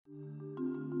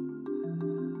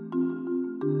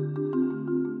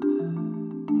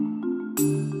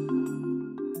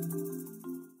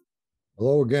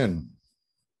Hello again.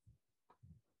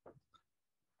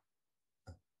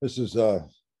 This is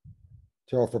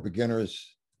Tarot for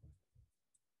Beginners,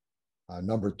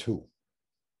 number 2.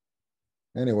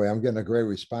 Anyway, I'm getting a great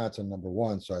response on number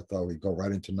 1, so I thought we'd go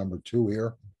right into number 2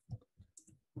 here,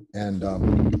 and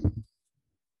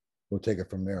we'll take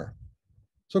it from there.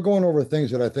 So going over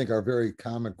things that I think are very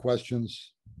common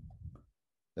questions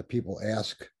that people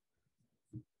ask,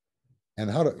 and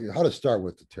how to start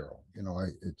with the tarot. You know,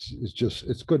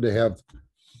 it's good to have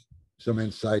some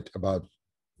insight about,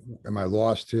 am I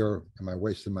lost here? Am I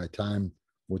wasting my time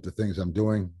with the things I'm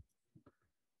doing?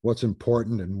 What's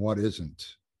important and what isn't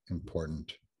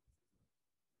important?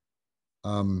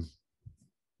 I've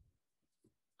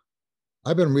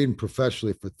been reading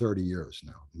professionally for 30 years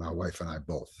now, my wife and I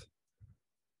both.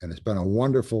 And it's been a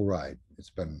wonderful ride.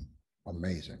 It's been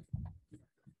amazing.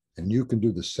 And you can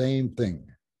do the same thing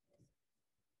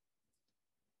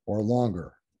or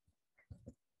longer.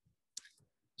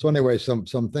 So anyway, some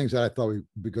things that I thought would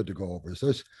be good to go over.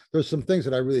 So there's some things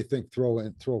that I really think throw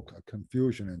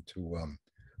confusion into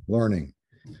learning.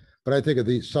 But I think of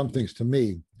these, some things to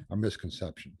me are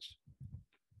misconceptions.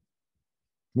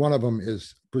 One of them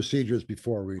is procedures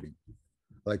before reading,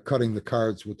 like cutting the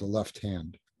cards with the left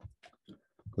hand,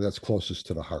 because that's closest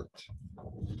to the heart.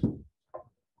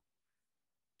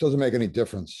 Doesn't make any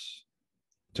difference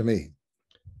to me.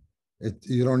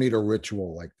 You don't need a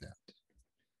ritual like that.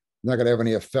 Not going to have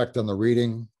any effect on the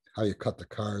reading, how you cut the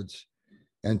cards,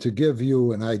 and to give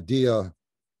you an idea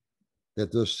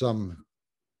that there's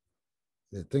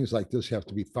that things like this have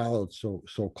to be followed so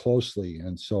closely,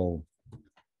 and so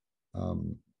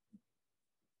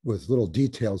with little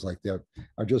details like that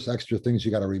are just extra things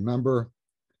you got to remember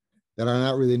that are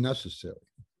not really necessary.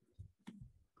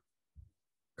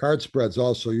 Card spreads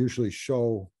also usually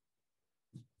show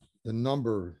the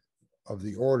number of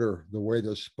the order, the way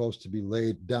they're supposed to be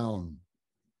laid down.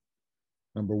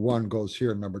 Number 1 goes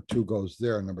here, number 2 goes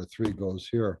there, number 3 goes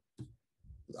here.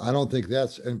 I don't think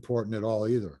that's important at all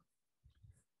either.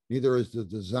 Neither is the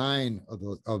design of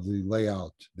the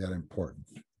layout that important.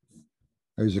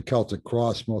 I use a Celtic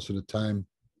cross most of the time.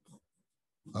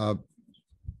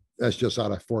 That's just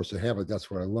out of force of habit. That's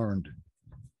what I learned.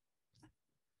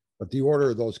 But the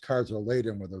order those cards are laid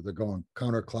in, whether they're going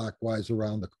counterclockwise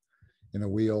around in a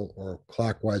wheel or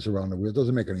clockwise around the wheel,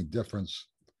 doesn't make any difference.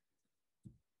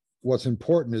 What's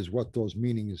important is what those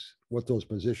meanings, what those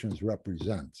positions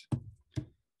represent.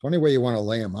 So any way you want to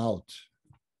lay them out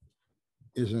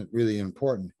isn't really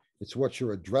important. It's what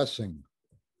you're addressing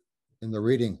in the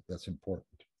reading that's important.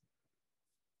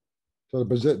 So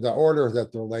the order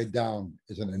that they're laid down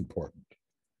isn't important.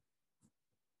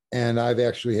 And I've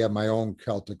actually had my own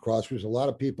Celtic cross, which a lot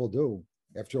of people do.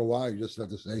 After a while, you just have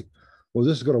to say, well,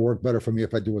 this is going to work better for me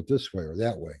if I do it this way or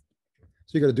that way.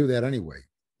 So you got to do that anyway.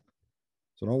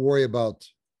 So don't worry about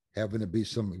having to be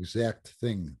some exact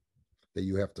thing that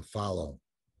you have to follow.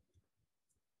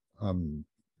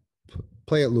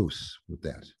 Play it loose with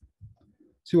that.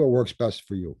 See what works best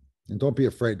for you. And don't be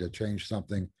afraid to change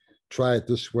something. Try it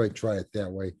this way, try it that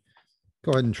way.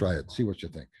 Go ahead and try it. See what you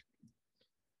think.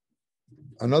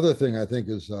 Another thing I think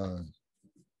is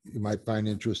you might find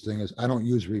interesting is I don't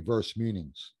use reverse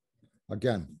meanings.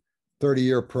 Again,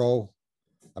 30-year pro.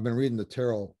 I've been reading the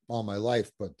tarot all my life,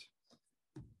 but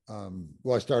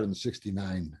well, I started in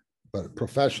 '69, but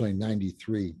professionally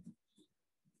 93,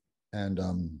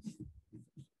 and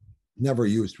never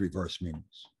used reverse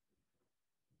meanings.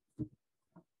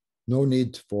 No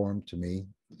need for them to me,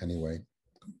 anyway.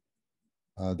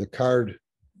 The card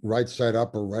right side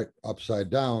up or right upside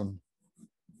down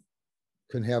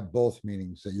can have both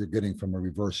meanings that you're getting from a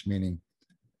reverse meaning,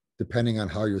 depending on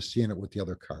how you're seeing it with the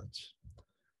other cards.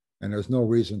 And there's no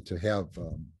reason to have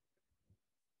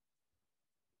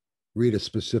read a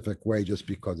specific way just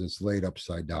because it's laid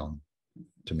upside down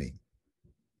to me.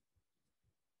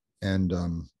 And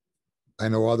I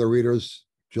know other readers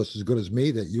just as good as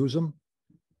me that use them.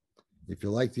 If you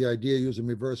like the idea of using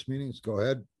reverse meanings, go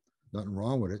ahead. Nothing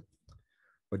wrong with it.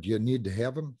 But you need to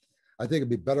have them. I think it'd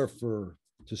be better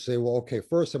to say, well, okay,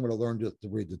 first I'm going to learn to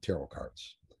read the tarot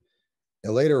cards.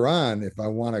 And later on, if I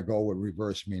want to go with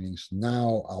reverse meanings,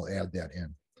 now I'll add that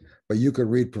in. But you could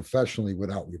read professionally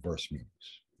without reverse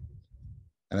meanings.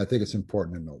 And I think it's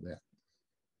important to know that.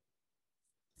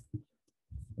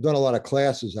 I've done a lot of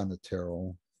classes on the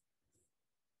tarot,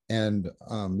 and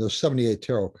there's 78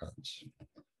 tarot cards.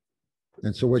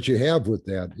 And so what you have with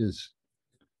that is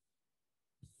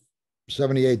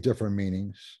 78 different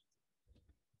meanings.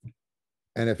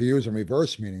 And if you use them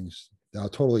reverse meanings, now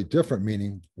totally different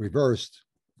meaning reversed,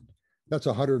 that's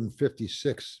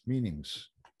 156 meanings.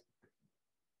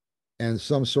 And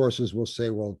some sources will say,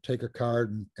 well, take a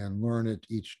card and learn it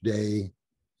each day,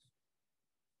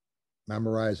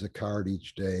 memorize a card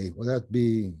each day. Well, that'd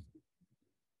be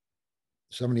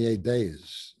 78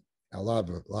 days, a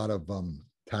lot of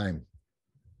time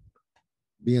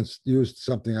being used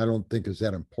something I don't think is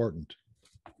that important.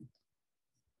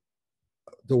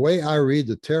 The way I read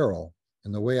the tarot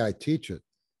and the way I teach it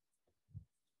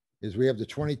is we have the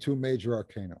 22 major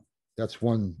arcana. That's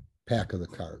one pack of the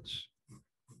cards.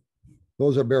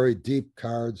 Those are very deep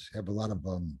cards, have a lot of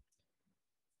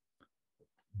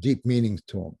deep meanings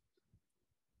to them.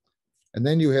 And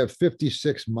then you have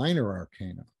 56 minor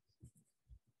arcana.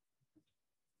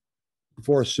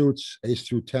 4 suits, ace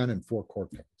through 10, and 4 court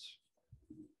cards.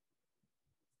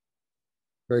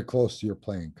 Very close to your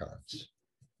playing cards.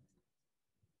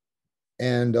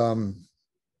 And,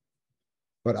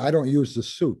 but I don't use the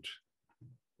suit.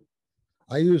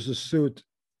 I use the suit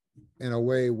in a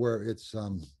way where it's,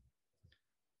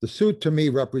 the suit to me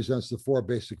represents the 4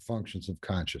 basic functions of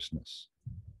consciousness.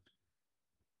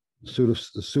 The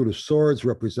suit of swords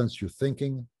represents your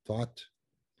thinking, thought.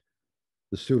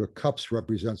 The suit of cups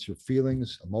represents your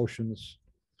feelings, emotions.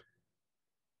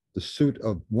 The suit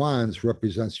of wands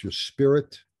represents your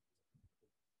spirit,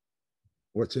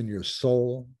 what's in your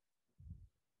soul,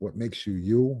 what makes you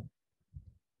you.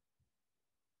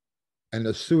 And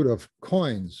the suit of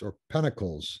coins or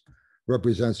pentacles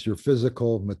represents your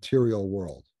physical, material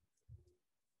world.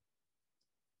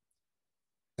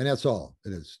 And that's all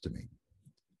it is to me.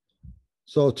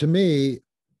 So to me,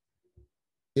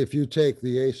 if you take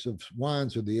the ace of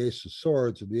wands or the ace of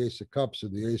swords or the ace of cups or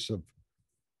the ace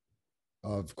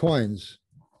of coins,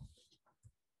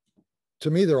 to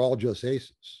me, they're all just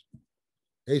aces.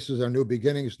 Aces are new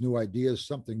beginnings, new ideas,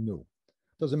 something new.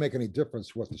 Doesn't make any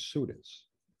difference what the suit is.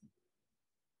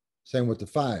 Same with the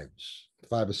fives.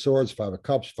 5 of swords, 5 of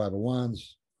cups, 5 of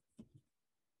wands,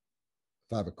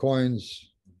 5 of coins.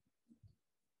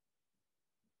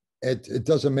 It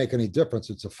doesn't make any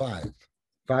difference. It's a 5.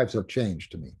 5s are change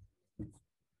to me.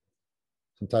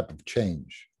 Some type of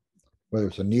change, whether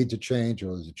it's a need to change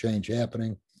or there's a change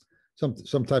happening,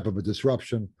 some type of a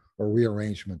disruption or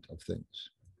rearrangement of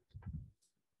things.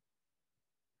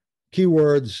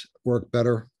 Keywords work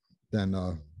better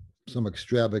than some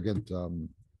extravagant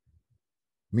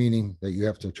meaning that you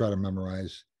have to try to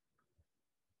memorize.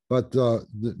 But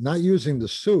not using the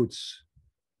suits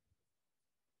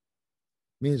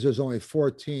means there's only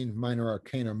 14 minor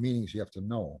arcana meanings you have to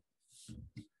know.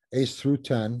 Ace through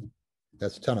 10,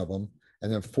 that's 10 of them,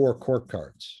 and then 4 court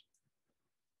cards.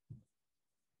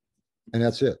 And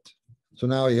that's it. So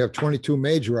now you have 22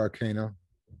 major arcana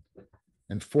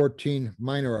and 14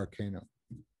 minor arcana.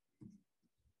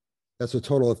 That's a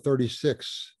total of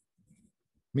 36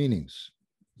 meanings.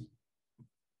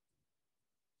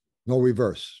 No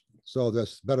reverse. So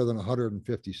that's better than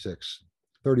 156.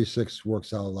 36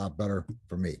 works out a lot better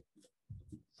for me.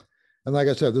 And like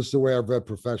I said, this is the way I've read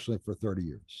professionally for 30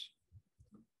 years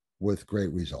with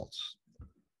great results.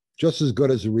 Just as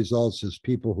good as the results as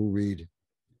people who read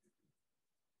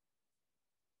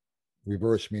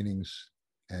reverse meanings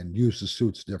and use the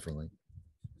suits differently.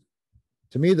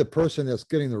 To me, the person that's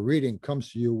getting the reading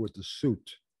comes to you with the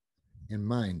suit in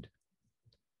mind.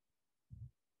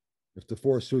 If the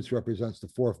 4 suits represents the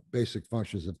 4 basic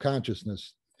functions of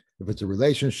consciousness, if it's a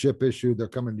relationship issue, they're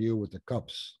coming to you with the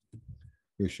cups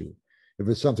issue. If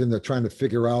it's something they're trying to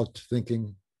figure out,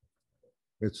 thinking,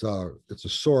 it's a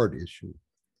sword issue.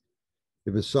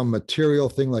 If it's some material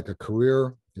thing like a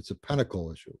career, it's a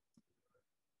pentacle issue.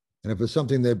 And if it's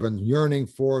something they've been yearning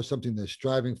for, something they're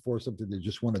striving for, something they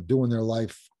just want to do in their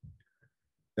life,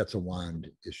 that's a wand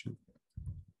issue.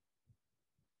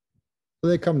 So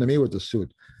they come to me with the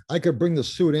suit. I could bring the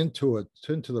suit into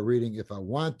the reading if I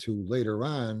want to later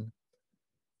on,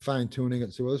 fine tuning it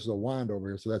and say, well, this is a wand over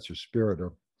here, so that's your spirit,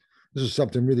 or this is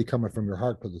something really coming from your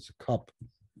heart because it's a cup.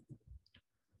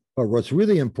 But what's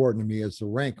really important to me is the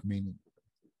rank meaning.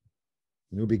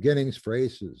 New beginnings for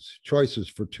aces, choices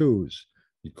for 2s,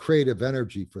 creative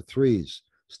energy for 3s,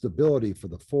 stability for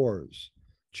the 4s,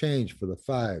 change for the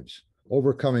 5s,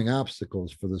 overcoming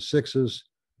obstacles for the 6s,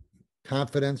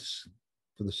 confidence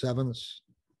for the 7s,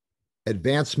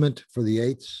 advancement for the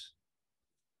 8s,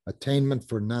 attainment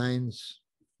for 9s,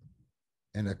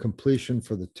 and a completion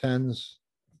for the 10s.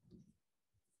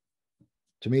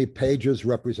 To me, pages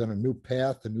represent a new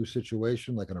path, a new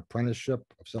situation, like an apprenticeship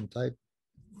of some type,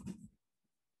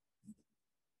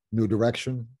 new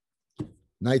direction.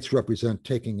 Knights represent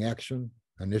taking action,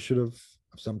 initiative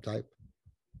of some type.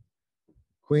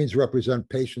 Queens represent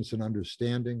patience and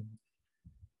understanding.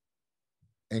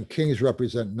 And kings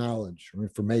represent knowledge or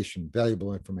information,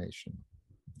 valuable information.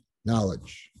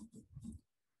 knowledge.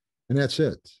 And that's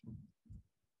it.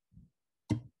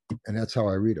 And that's how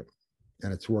I read them.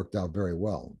 And it's worked out very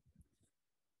well.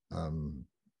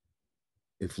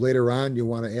 If later on you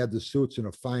want to add the suits in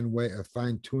a fine way, a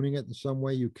fine tuning it in some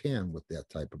way, you can with that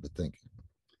type of a thinking.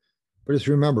 But just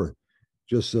remember,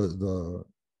 just the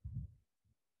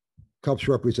cups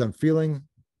represent feeling,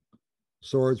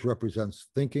 swords represents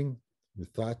thinking, your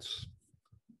thoughts,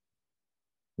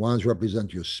 wands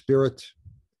represent your spirit,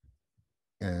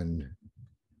 and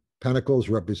pentacles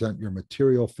represent your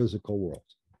material physical world.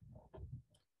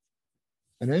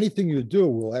 And anything you do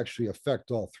will actually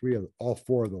affect all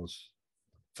four of those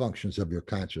functions of your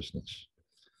consciousness.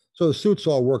 So the suits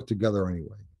all work together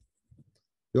anyway.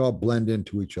 They all blend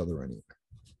into each other anyway.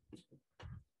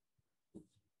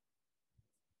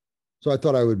 So I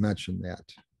thought I would mention that.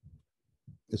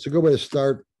 It's a good way to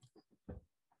start.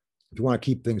 If you want to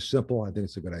keep things simple, I think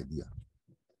it's a good idea.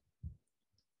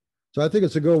 So I think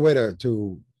it's a good way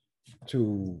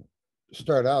to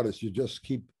start out is you just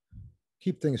keep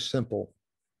things simple.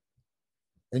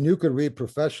 And you could read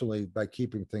professionally by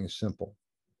keeping things simple.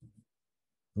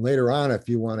 Later on, if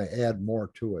you want to add more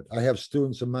to it. I have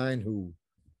students of mine who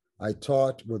I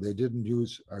taught where they didn't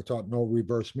use, I taught no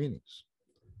reverse meanings.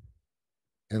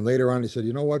 And later on, he said,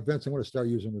 you know what, Vince, I'm going to start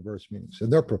using reverse meanings. And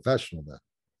they're professional then.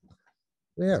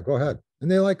 Yeah, go ahead.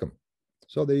 And they like them.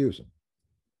 So they use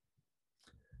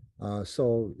them.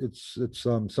 So it's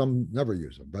some never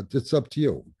use them, but it's up to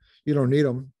you. You don't need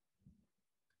them,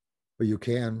 but you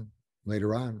can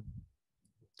later on.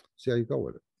 See how you go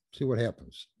with it. See what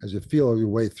happens. As you feel your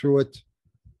way through it,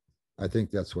 I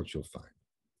think that's what you'll find.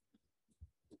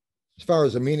 As far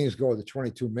as the meanings go, the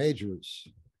 22 majors,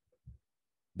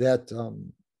 that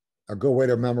a good way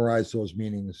to memorize those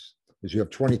meanings is you have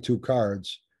 22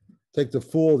 cards. Take the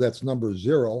Fool, that's number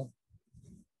 0.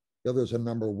 The others are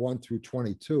number 1 through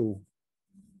 22,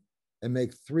 and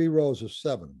make 3 rows of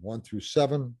 7, 1 through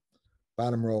 7,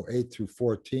 bottom row 8 through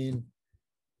 14,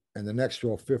 and the next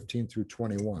row 15 through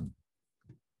 21.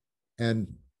 And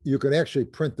you can actually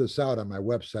print this out on my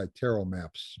website, Tarot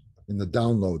Maps, in the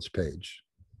downloads page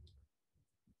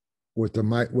with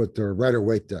the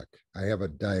Rider-Waite deck. I have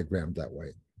it diagrammed that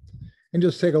way. And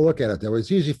just take a look at it that way.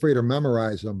 It's easy for you to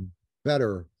memorize them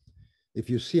better if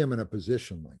you see them in a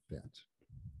position like that.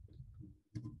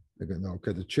 Again,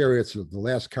 okay, the Chariot's the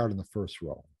last card in the first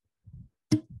row.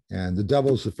 And the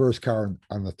Devil's the first card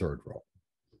on the third row.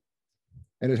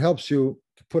 And it helps you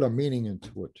put a meaning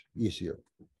into it easier.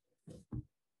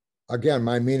 Again,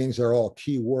 my meanings are all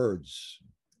key words,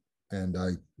 and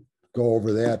I go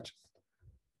over that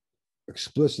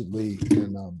explicitly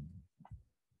in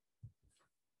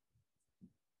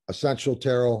Essential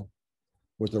Tarot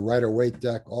with the Rider-Waite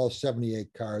deck. All 78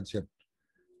 cards have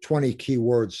 20 key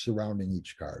words surrounding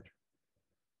each card,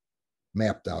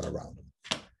 mapped out around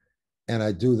them. And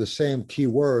I do the same key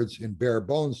words in Bare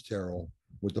Bones Tarot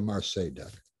with the Marseille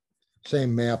deck.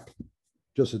 Same map,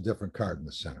 just a different card in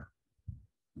the center.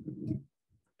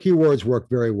 Keywords work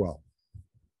very well.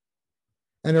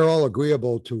 And they're all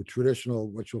agreeable to traditional,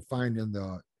 which you'll find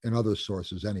in other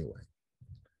sources anyway.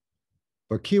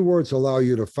 But keywords allow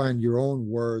you to find your own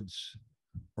words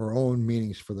or own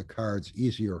meanings for the cards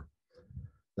easier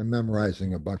than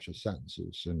memorizing a bunch of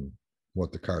sentences and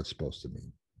what the card's supposed to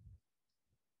mean.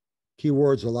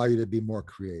 Keywords allow you to be more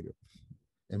creative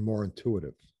and more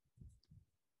intuitive.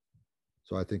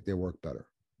 So I think they work better.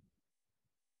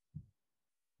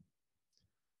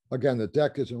 Again, the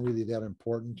deck isn't really that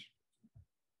important.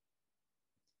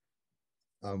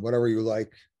 Whatever you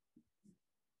like.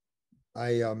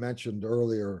 I mentioned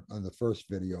earlier on the first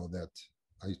video that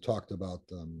I talked about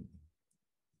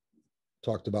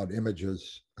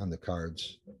images on the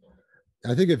cards.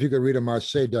 I think if you could read a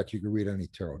Marseille deck, you could read any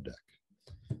tarot deck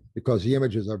because the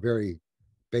images are very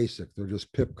basic. They're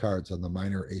just pip cards on the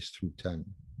minor ace through 10.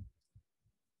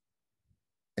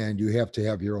 And you have to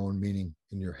have your own meaning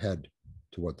in your head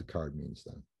to what the card means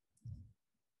then.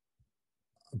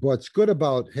 What's good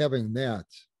about having that,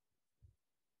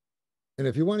 and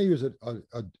if you want to use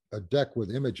a deck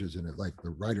with images in it, like the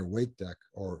Rider-Waite deck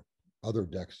or other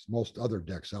decks, most other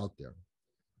decks out there,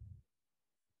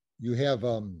 you have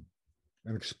an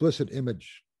explicit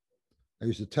image. I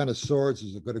use the Ten of Swords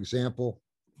as a good example.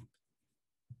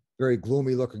 Very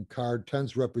gloomy looking card.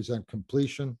 Tens represent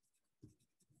completion.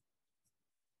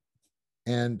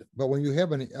 But when you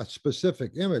have a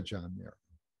specific image on there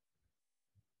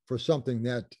for something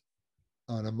that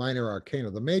on a minor arcana,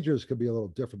 the majors could be a little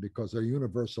different because they're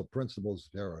universal principles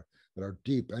that are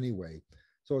deep anyway.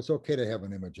 So it's okay to have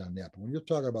an image on that. But when you're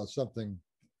talking about something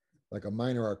like a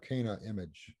minor arcana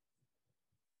image,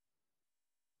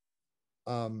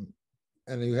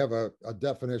 And you have a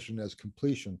definition as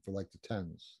completion for like the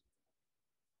tens.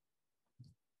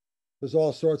 There's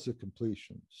all sorts of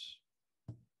completions.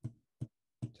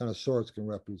 Ten of Swords can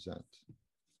represent.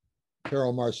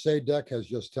 Carol Marseille deck has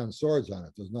just 10 swords on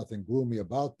it. There's nothing gloomy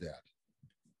about that.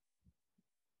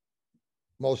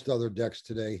 Most other decks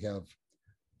today have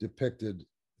depicted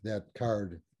that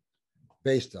card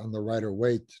based on the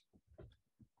Rider-Waite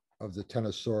of the Ten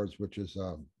of Swords, which is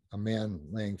a man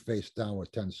laying face down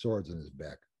with 10 swords in his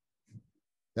back.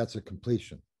 That's a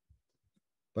completion,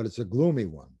 but it's a gloomy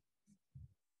one.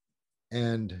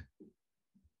 And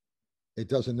it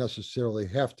doesn't necessarily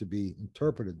have to be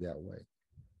interpreted that way.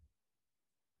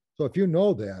 So if you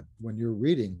know that when you're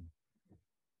reading,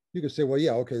 you can say, well,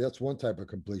 yeah, okay, that's one type of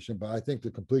completion, but I think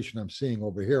the completion I'm seeing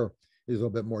over here is a little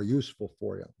bit more useful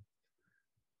for you.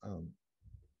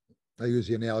 I use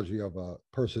the analogy of a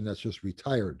person that's just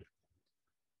retired.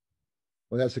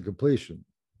 Well, that's a completion,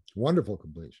 wonderful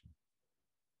completion.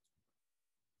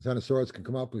 Ten of Swords can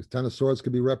come up with, Ten of Swords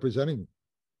could be representing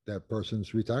that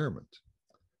person's retirement.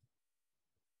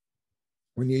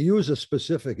 When you use a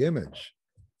specific image,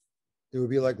 it would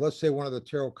be like, let's say one of the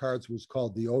tarot cards was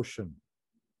called the Ocean.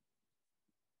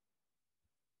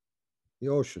 The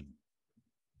Ocean.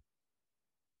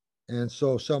 And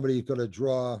so somebody could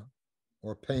draw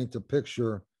or paint a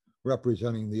picture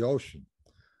representing the ocean.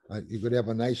 You could have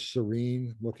a nice,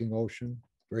 serene looking ocean,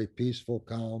 very peaceful,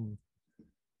 calm.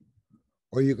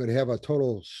 Or you could have a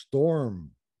total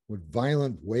storm with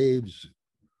violent waves,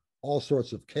 all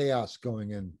sorts of chaos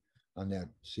going in on that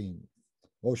scene.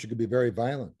 Ocean could be very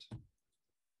violent.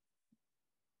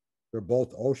 They're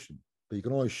both ocean, but you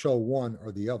can only show one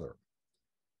or the other.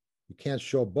 You can't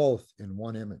show both in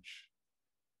one image.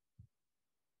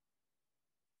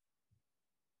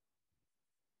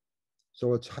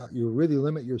 So it's how you really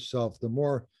limit yourself. The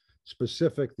more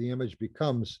specific the image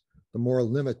becomes, the more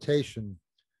limitation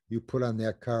you put on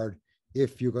that card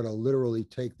if you're going to literally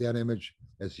take that image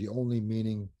as the only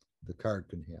meaning the card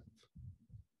can have.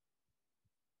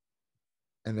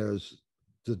 And there's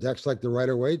the decks like the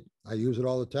Rider-Waite. I use it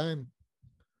all the time.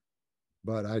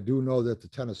 But I do know that the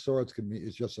Ten of Swords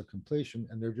is just a completion,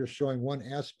 and they're just showing one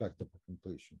aspect of a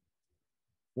completion,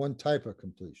 one type of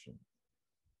completion.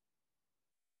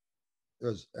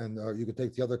 You could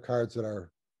take the other cards that are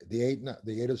the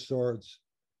Eight of Swords,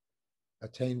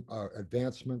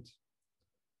 advancement.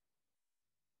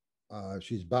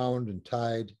 She's bound and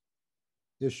tied.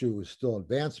 Issue is still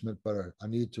advancement, but a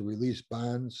need to release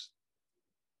bonds.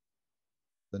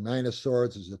 The Nine of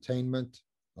Swords is attainment,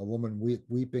 a woman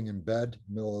weeping in bed,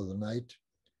 middle of the night.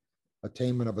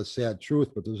 Attainment of a sad truth,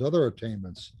 but there's other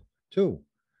attainments too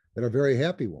that are very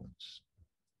happy ones.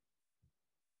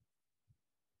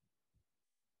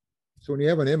 So when you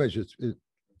have an image, the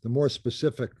more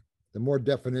specific, the more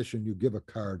definition you give a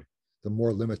card, the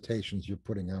more limitations you're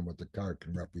putting on what the card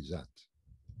can represent.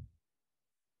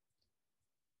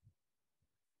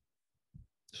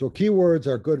 So keywords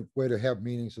are a good way to have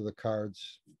meanings of the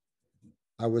cards.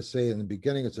 I would say in the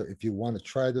beginning, if you want to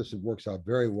try this, it works out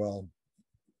very well.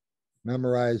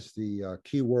 Memorize the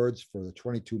keywords for the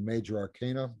 22 major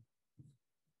arcana.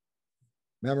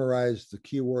 Memorize the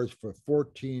keywords for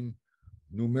 14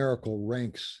 numerical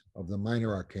ranks of the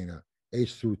minor arcana, 8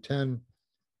 through 10,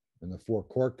 and the 4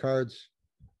 court cards.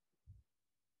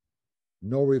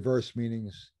 No reverse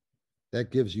meanings.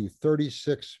 That gives you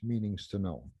 36 meanings to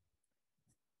know.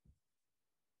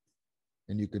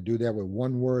 And you could do that with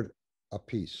one word a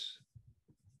piece.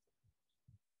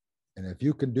 And if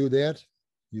you can do that,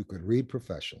 you could read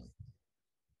professionally.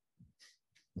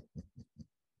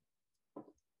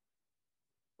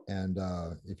 And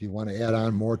if you want to add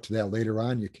on more to that later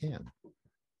on, you can.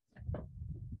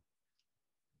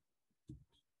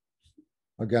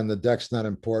 Again, the deck's not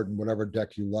important. Whatever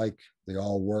deck you like, they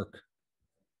all work.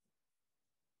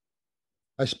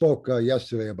 I spoke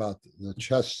yesterday about the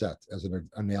chess set as an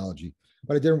analogy,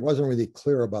 but I wasn't really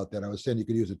clear about that. I was saying you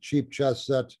could use a cheap chess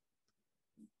set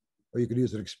or you could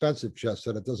use an expensive chess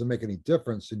set. It doesn't make any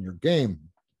difference in your game.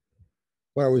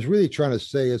 What I was really trying to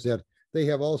say is that they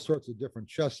have all sorts of different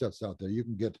chess sets out there. You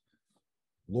can get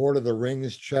Lord of the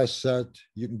Rings chess set.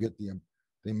 You can get the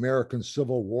American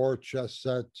Civil War chess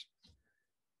set.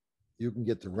 You can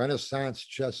get the Renaissance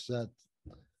chess set.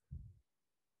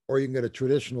 Or you can get a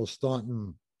traditional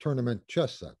Staunton tournament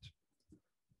chess set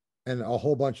and a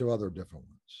whole bunch of other different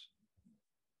ones.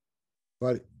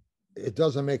 But it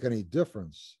doesn't make any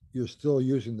difference. You're still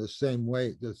using the same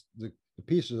way. The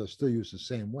pieces are still used the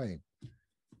same way.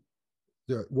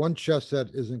 One chess set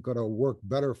isn't going to work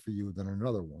better for you than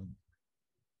another one.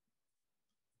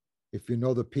 If you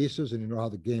know the pieces and you know how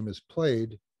the game is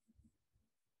played,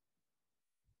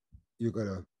 you're going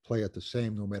to play it the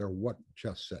same no matter what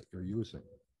chess set you're using.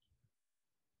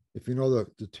 If you know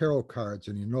the tarot cards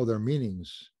and you know their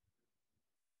meanings,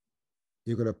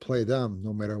 you're going to play them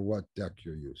no matter what deck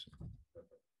you're using.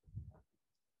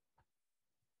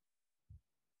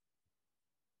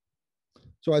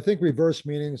 So I think reverse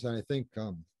meanings, and I think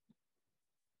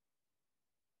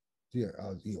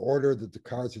the order that the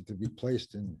cards are to be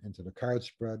placed into the card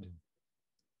spread,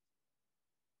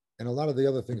 and a lot of the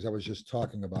other things I was just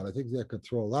talking about, I think that could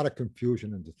throw a lot of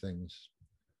confusion into things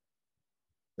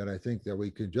that I think that we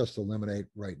could just eliminate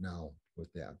right now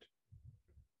with that.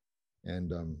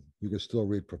 And you can still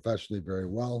read professionally very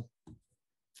well.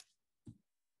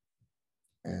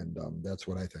 And that's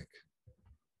what I think.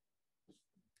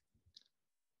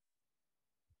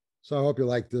 So I hope you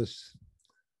like this.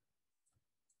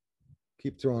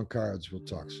 Keep throwing cards. We'll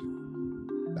talk soon.